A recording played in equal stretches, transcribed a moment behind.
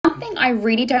I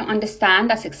really don't understand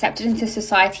that's accepted into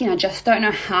society, and I just don't know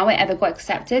how it ever got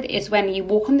accepted, is when you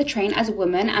walk on the train as a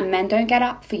woman and men don't get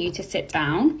up for you to sit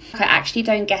down. I actually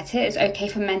don't get it. It's okay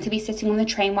for men to be sitting on the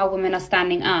train while women are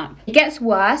standing up. It gets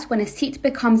worse when a seat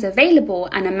becomes available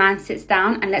and a man sits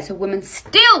down and lets a woman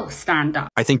still stand up.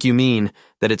 I think you mean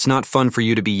that it's not fun for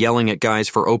you to be yelling at guys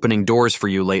for opening doors for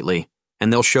you lately,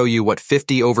 and they'll show you what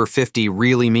 50 over 50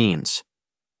 really means.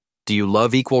 Do you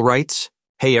love equal rights?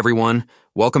 Hey everyone,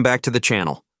 welcome back to the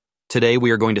channel. Today we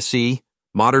are going to see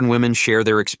modern women share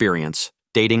their experience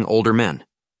dating older men.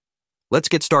 Let's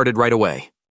get started right away.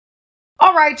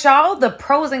 All right, y'all, the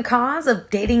pros and cons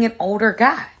of dating an older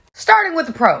guy. Starting with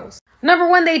the pros. Number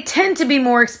 1, they tend to be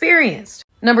more experienced.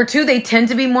 Number 2, they tend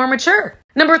to be more mature.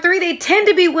 Number 3, they tend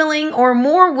to be willing or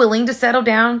more willing to settle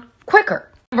down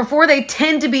quicker. Number 4, they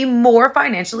tend to be more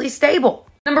financially stable.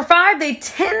 Number 5, they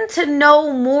tend to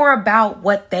know more about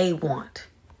what they want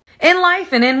in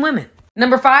life and in women.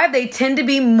 Number 5, they tend to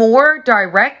be more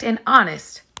direct and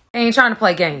honest. They ain't trying to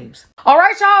play games. All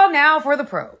right, y'all, now for the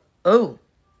pro. Oh,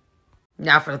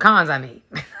 now for the cons, I mean.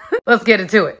 Let's get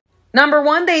into it. Number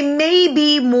 1, they may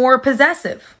be more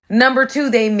possessive. Number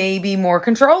 2, they may be more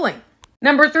controlling.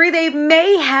 Number 3, they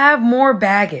may have more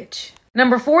baggage.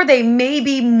 Number 4, they may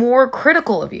be more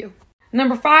critical of you.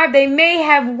 Number 5, they may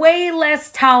have way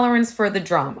less tolerance for the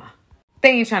drama.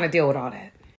 They ain't trying to deal with all that.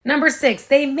 Number 6,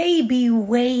 they may be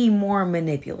way more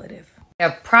manipulative. They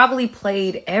have probably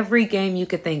played every game you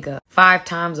could think of 5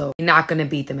 times over. You're not going to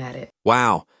beat them at it.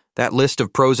 Wow, that list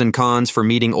of pros and cons for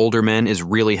meeting older men is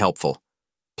really helpful.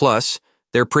 Plus,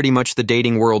 they're pretty much the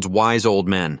dating world's wise old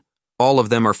men. All of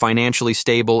them are financially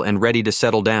stable and ready to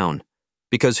settle down.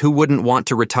 Because who wouldn't want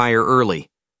to retire early?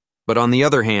 But on the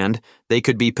other hand, they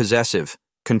could be possessive,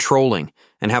 controlling,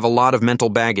 and have a lot of mental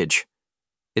baggage.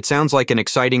 It sounds like an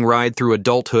exciting ride through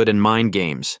adulthood and mind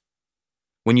games.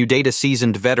 When you date a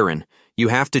seasoned veteran, you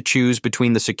have to choose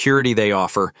between the security they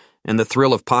offer and the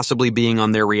thrill of possibly being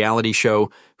on their reality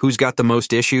show, Who's Got the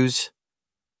Most Issues?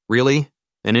 Really?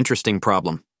 An interesting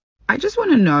problem. I just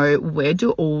want to know, where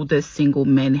do all the single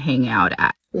men hang out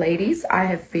at? Ladies, I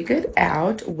have figured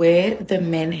out where the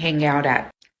men hang out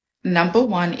at. Number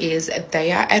 1 is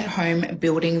they are at home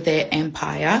building their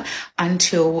empire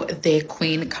until their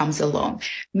queen comes along,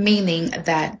 meaning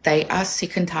that they are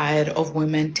sick and tired of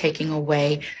women taking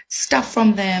away stuff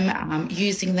from them,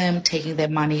 using them, taking their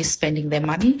money, spending their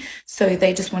money. So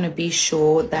they just want to be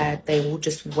sure that they will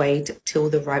just wait till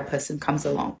the right person comes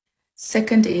along.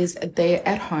 Second is they're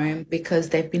at home because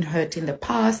they've been hurt in the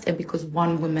past, and because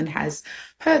one woman has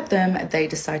hurt them, they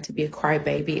decide to be a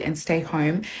crybaby and stay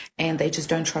home, and they just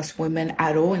don't trust women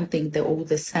at all and think they're all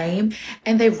the same,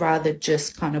 and they'd rather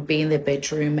just kind of be in their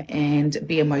bedroom and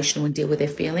be emotional and deal with their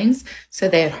feelings. So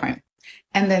they're at home.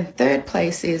 And then third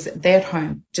place is they're at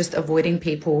home, just avoiding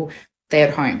people. They're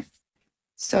at home.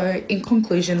 So in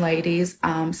conclusion, ladies,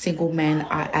 single men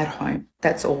are at home.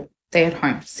 That's all. Stay at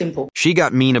home. Simple. She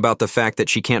got mean about the fact that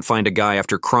she can't find a guy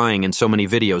after crying in so many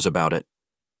videos about it.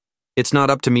 It's not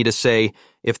up to me to say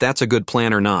if that's a good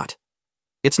plan or not.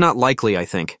 It's not likely, I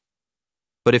think.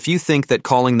 But if you think that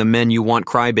calling the men you want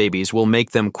crybabies will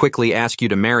make them quickly ask you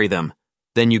to marry them,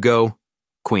 then you go,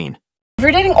 Queen. If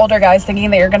you're dating older guys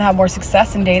thinking that you're going to have more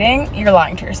success in dating, you're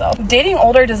lying to yourself. Dating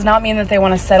older does not mean that they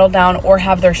want to settle down or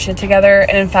have their shit together,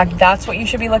 and in fact, that's what you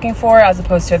should be looking for as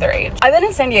opposed to their age. I've been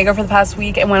in San Diego for the past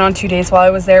week and went on 2 dates while I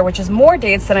was there, which is more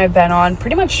dates than I've been on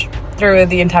pretty much through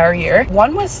the entire year.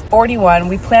 One was 41,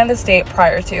 we planned this date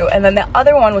prior to, and then the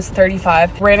other one was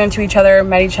 35. Ran into each other,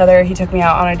 met each other, he took me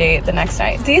out on a date the next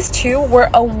night. These two were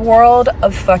a world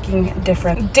of fucking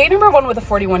different. Date number 1 with a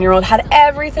 41-year-old had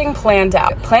everything planned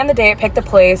out. Planned the date, picked the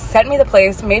place, sent me the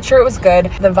place, made sure it was good.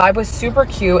 The vibe was super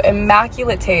cute,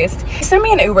 immaculate taste. He sent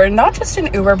me an Uber, not just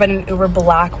an Uber, but an Uber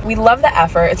Black. We love the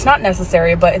effort. It's not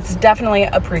necessary, but it's definitely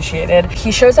appreciated.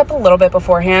 He shows up a little bit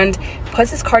beforehand,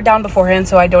 puts his card down beforehand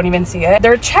so I don't even see it.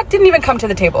 Their check didn't even come to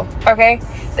the table, okay?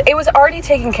 It was already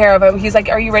taken care of. He's like,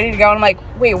 are you ready to go? And I'm like,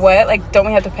 wait, what? Like, don't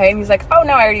we have to pay? And he's like, oh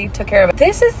no, I already took care of it.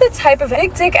 This is the type of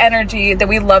big dick energy that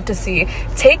we love to see.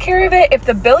 Take care of it. If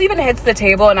the bill even hits the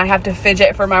table and I have to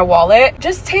fidget for my wallet,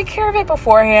 just take care of it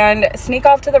beforehand. Sneak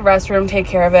off to the restroom, take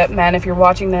care of it. Men, if you're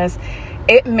watching this,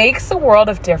 It makes a world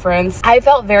of difference. I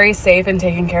felt very safe and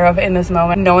taken care of in this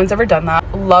moment. No one's ever done that.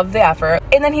 Love the effort.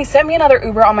 And then he sent me another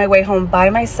Uber on my way home by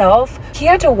myself. He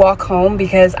had to walk home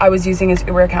because I was using his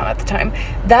Uber account at the time.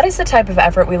 That is the type of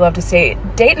effort we love to see.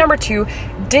 Date number 2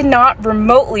 did not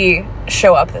remotely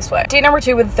show up this way. Date number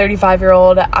 2 with a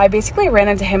 35-year-old, I basically ran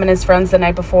into him and his friends the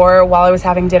night before while I was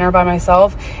having dinner by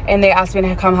myself, and they asked me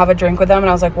to come have a drink with them, and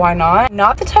I was like, why not?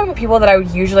 Not the type of people that I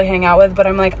would usually hang out with, but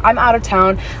I'm like, I'm out of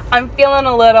town, I'm feeling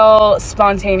a little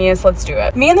spontaneous, let's do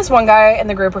it. Me and this one guy in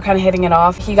the group were kind of hitting it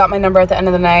off. He got my number at the end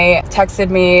of the night, texted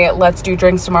me, let's do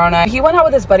drinks tomorrow night. He went out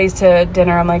with his buddies to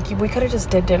dinner. I'm like, we could have just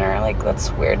did dinner, like that's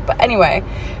weird. But anyway,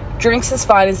 drinks is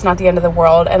fine, it's not the end of the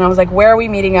world. And I was like, where are we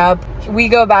meeting up? We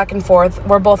go back and forth,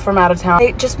 we're both from out of town.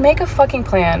 They just make a fucking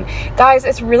plan. Guys,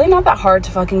 it's really not that hard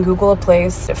to fucking Google a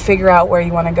place, to figure out where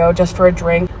you want to go just for a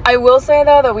drink. I will say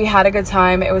though that we had a good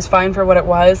time. It was fine for what it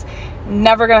was.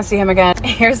 Never gonna see him again.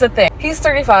 Here's the thing, he's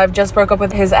 35, just broke up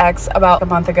with his ex about a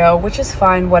month ago, which is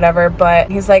fine, whatever, but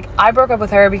he's like, I broke up with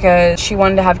her because she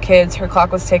wanted to have kids, her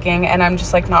clock was ticking, and I'm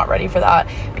just like not ready for that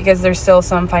because there's still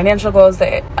some financial goals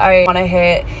that I want to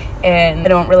hit, and I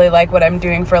don't really like what I'm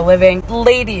doing for a living.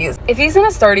 Ladies, if he's in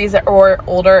his 30s or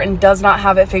older and does not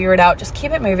have it figured out, just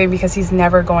keep it moving because he's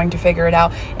never going to figure it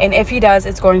out, and if he does,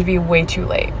 it's going to be way too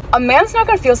late. A man's not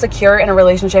going to feel secure in a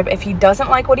relationship if he doesn't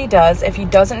like what he does, if he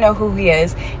doesn't know who he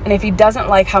is, and if he doesn't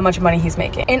like how much money he's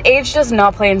making. And age does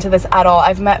not play into this at all.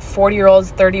 I've met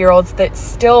 40-year-olds, 30-year-olds that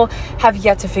still have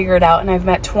yet to figure it out, and I've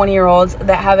met 20-year-olds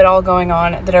that have it all going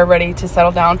on, that are ready to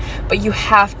settle down, but you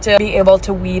have to be able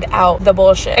to weed out the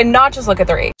bullshit and not just look at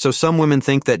their age. So some women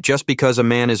think that just because a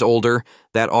man is older,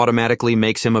 that automatically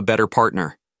makes him a better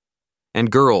partner. And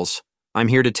girls, I'm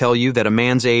here to tell you that a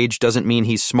man's age doesn't mean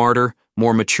he's smarter,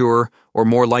 more mature, or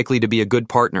more likely to be a good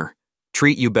partner,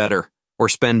 treat you better, or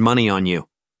spend money on you.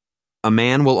 A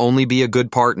man will only be a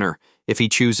good partner if he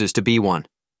chooses to be one.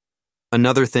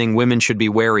 Another thing women should be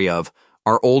wary of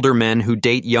are older men who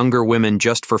date younger women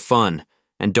just for fun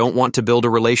and don't want to build a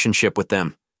relationship with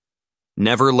them.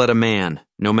 Never let a man,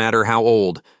 no matter how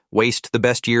old, waste the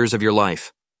best years of your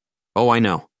life. Oh, I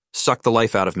know. Suck the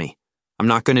life out of me. I'm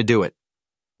not going to do it.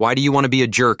 Why do you want to be a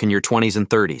jerk in your 20s and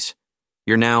 30s?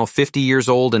 You're now 50 years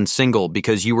old and single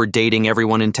because you were dating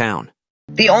everyone in town.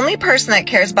 The only person that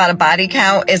cares about a body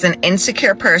count is an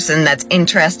insecure person that's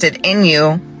interested in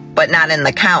you, but not in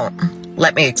the count.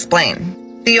 Let me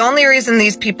explain. The only reason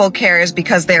these people care is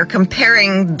because they're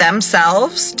comparing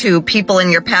themselves to people in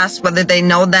your past, whether they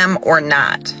know them or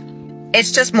not.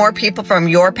 It's just more people from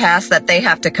your past that they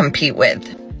have to compete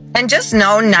with. And just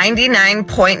know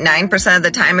 99.9% of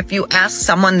the time, if you ask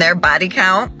someone their body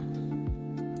count,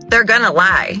 they're gonna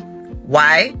lie.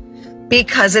 Why?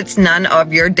 Because it's none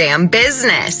of your damn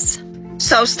business.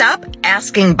 So stop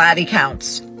asking body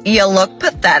counts. You look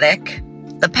pathetic.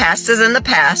 The past is in the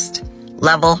past.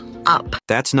 Level up.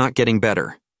 That's not getting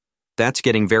better. That's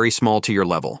getting very small to your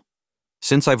level.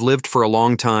 Since I've lived for a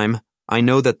long time, I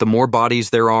know that the more bodies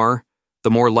there are,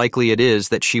 the more likely it is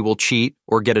that she will cheat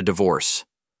or get a divorce.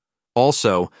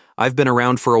 Also, I've been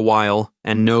around for a while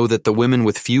and know that the women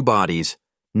with few bodies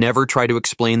never try to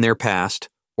explain their past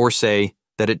or say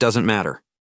that it doesn't matter.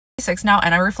 Now,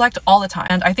 and I reflect all the time,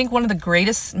 and I think one of the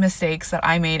greatest mistakes that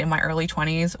I made in my early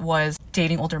 20s was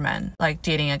dating older men, like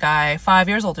dating a guy 5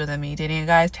 years older than me, dating a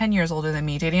guy 10 years older than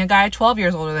me, dating a guy 12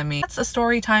 years older than me. That's a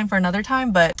story time for another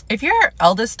time. But if you're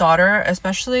eldest daughter,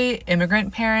 especially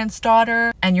immigrant parents'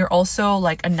 daughter, and you're also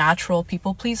like a natural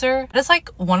people pleaser, it's like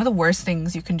one of the worst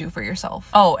things you can do for yourself.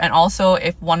 Oh, and also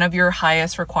if one of your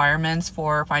highest requirements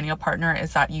for finding a partner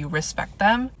is that you respect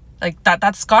them, like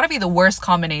that's gotta be the worst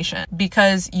combination,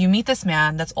 because you meet this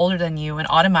man that's older than you and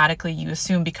automatically you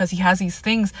assume because he has these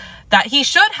things that he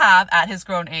should have at his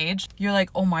grown age, you're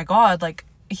like, oh my God, like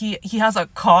he has a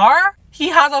car, he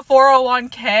has a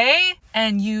 401k,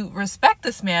 and you respect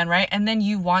this man, right? And then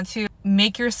you want to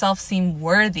make yourself seem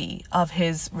worthy of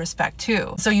his respect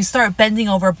too. So you start bending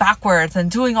over backwards and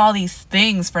doing all these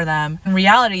things for them. In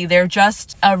reality, they're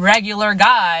just a regular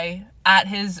guy at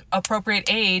his appropriate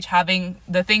age, having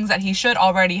the things that he should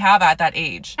already have at that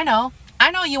age. I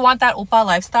know you want that oppa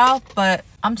lifestyle, but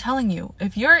I'm telling you,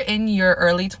 if you're in your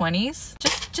early 20s,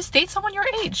 just date someone your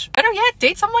age. Better yet,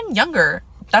 date someone younger.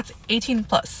 That's 18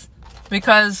 plus.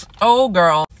 Because, oh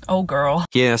girl.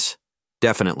 Yes,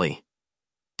 definitely.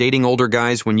 Dating older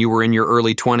guys when you were in your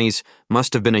early 20s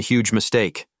must have been a huge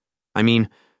mistake. I mean,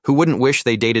 who wouldn't wish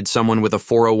they dated someone with a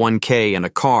 401k and a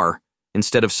car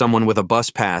instead of someone with a bus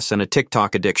pass and a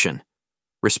TikTok addiction?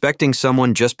 Respecting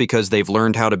someone just because they've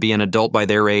learned how to be an adult by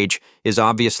their age is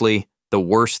obviously the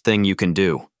worst thing you can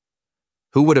do.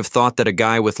 Who would have thought that a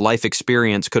guy with life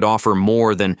experience could offer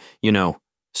more than,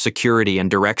 security and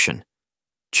direction?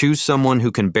 Choose someone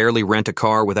who can barely rent a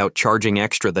car without charging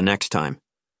extra the next time.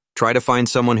 Try to find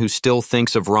someone who still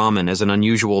thinks of ramen as an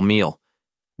unusual meal.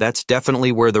 That's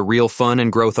definitely where the real fun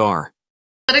and growth are.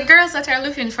 For the girls that are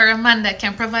looking for a man that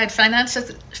can provide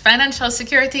financial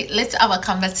security, let's have a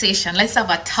conversation. Let's have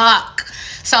a talk.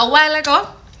 So a while ago,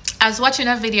 I was watching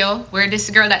a video where this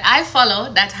girl that I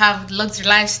follow that have luxury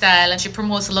lifestyle and she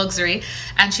promotes luxury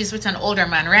and she's with an older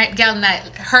man, right? Girl,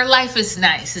 her life is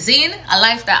nice. Zine, a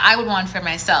life that I would want for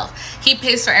myself. He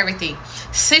pays for everything.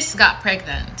 Sis got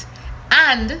pregnant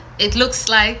and it looks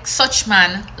like such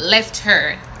man left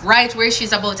her right where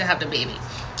she's about to have the baby.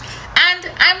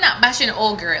 And I'm not bashing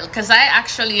old girl because I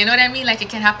actually, you know what I mean? Like it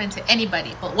can happen to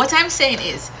anybody. But what I'm saying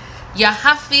is you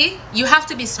have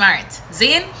to be smart.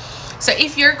 Zine? So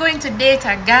if you're going to date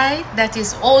a guy that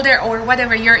is older or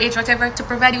whatever, your age, whatever, to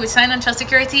provide you with financial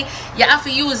security, you have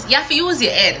to use your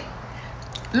head.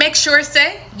 Make sure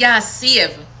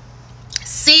save.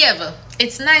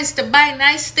 It's nice to buy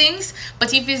nice things,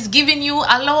 but if he's giving you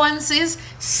allowances,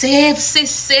 save, sis,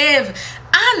 save.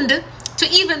 And to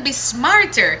even be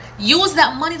smarter, use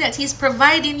that money that he's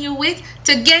providing you with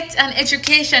to get an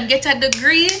education, get a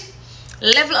degree.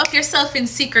 Level up yourself in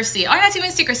secrecy, or not even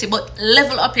secrecy, but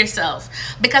level up yourself,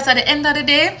 because at the end of the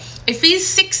day, if he's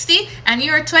 60 and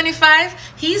you're 25,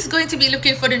 he's going to be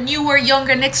looking for the newer,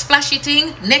 younger, next flashy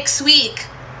thing next week,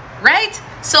 right?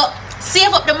 So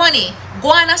save up the money, go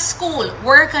on a school,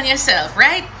 work on yourself,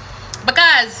 right?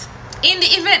 Because in the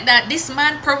event that this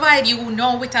man provide you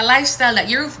with a lifestyle that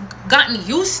you've gotten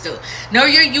used to, now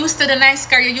you're used to the nice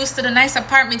car, you're used to the nice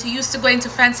apartment, you're used to going to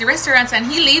fancy restaurants, and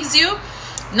he leaves you.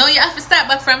 No, you have to start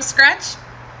back from scratch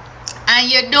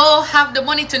and you don't have the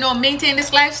money to maintain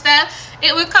this lifestyle.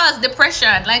 It will cause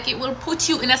depression. Like it will put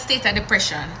you in a state of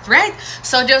depression, right?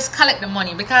 So just collect the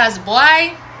money, because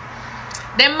boy,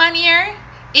 them man here,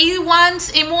 him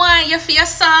want you for your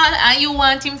soul and you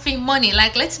want him for money.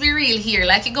 Like, let's be real here.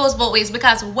 Like, it goes both ways,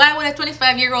 because why would a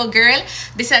 25-year-old girl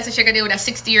decide to check a day with a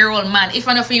 60-year-old man if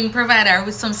one of him provide her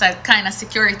with some kind of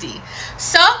security?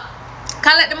 So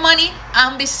collect the money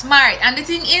and be smart. And the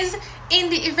thing is,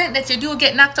 in the event that you do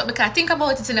get knocked up, because think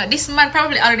about it, this man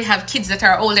probably already have kids that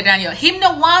are older than you. Him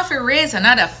no want to raise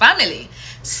another family.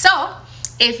 So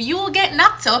if you get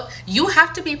knocked up, you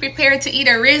have to be prepared to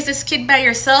either raise this kid by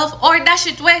yourself or dash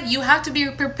it away. You have to be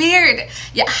prepared.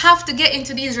 You have to get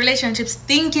into these relationships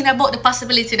thinking about the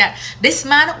possibility that this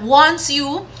man wants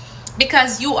you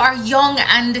because you are young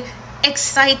and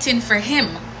exciting for him,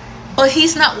 but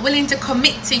he's not willing to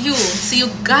commit to you. So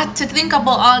you got to think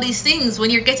about all these things when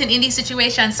you're getting in these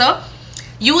situations. So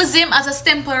use him as a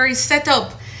temporary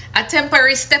setup, a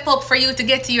temporary step up for you to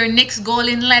get to your next goal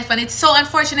in life. And it's so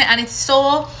unfortunate and it's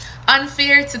so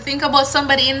unfair to think about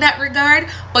somebody in that regard,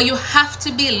 but you have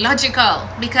to be logical,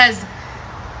 because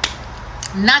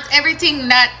not everything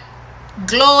that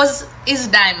glows is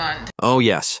diamond. Oh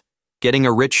yes, getting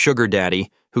a rich sugar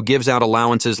daddy who gives out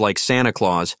allowances like Santa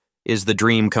Claus is the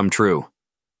dream come true.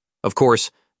 Of course,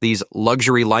 these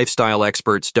luxury lifestyle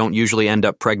experts don't usually end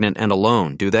up pregnant and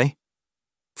alone, do they?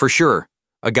 For sure,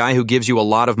 a guy who gives you a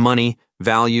lot of money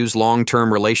values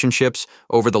long-term relationships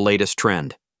over the latest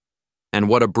trend. And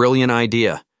what a brilliant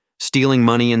idea, stealing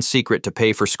money in secret to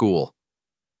pay for school.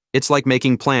 It's like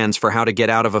making plans for how to get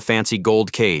out of a fancy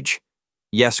gold cage.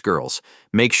 Yes, girls,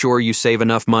 make sure you save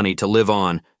enough money to live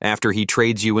on after he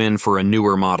trades you in for a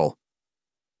newer model.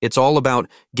 It's all about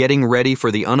getting ready for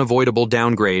the unavoidable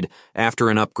downgrade after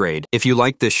an upgrade. If you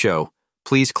like this show,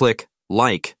 please click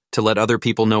like to let other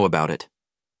people know about it.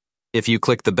 If you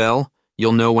click the bell,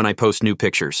 you'll know when I post new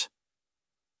pictures.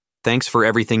 Thanks for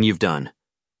everything you've done.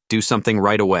 Do something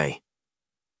right away.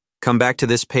 Come back to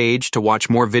this page to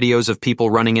watch more videos of people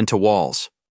running into walls.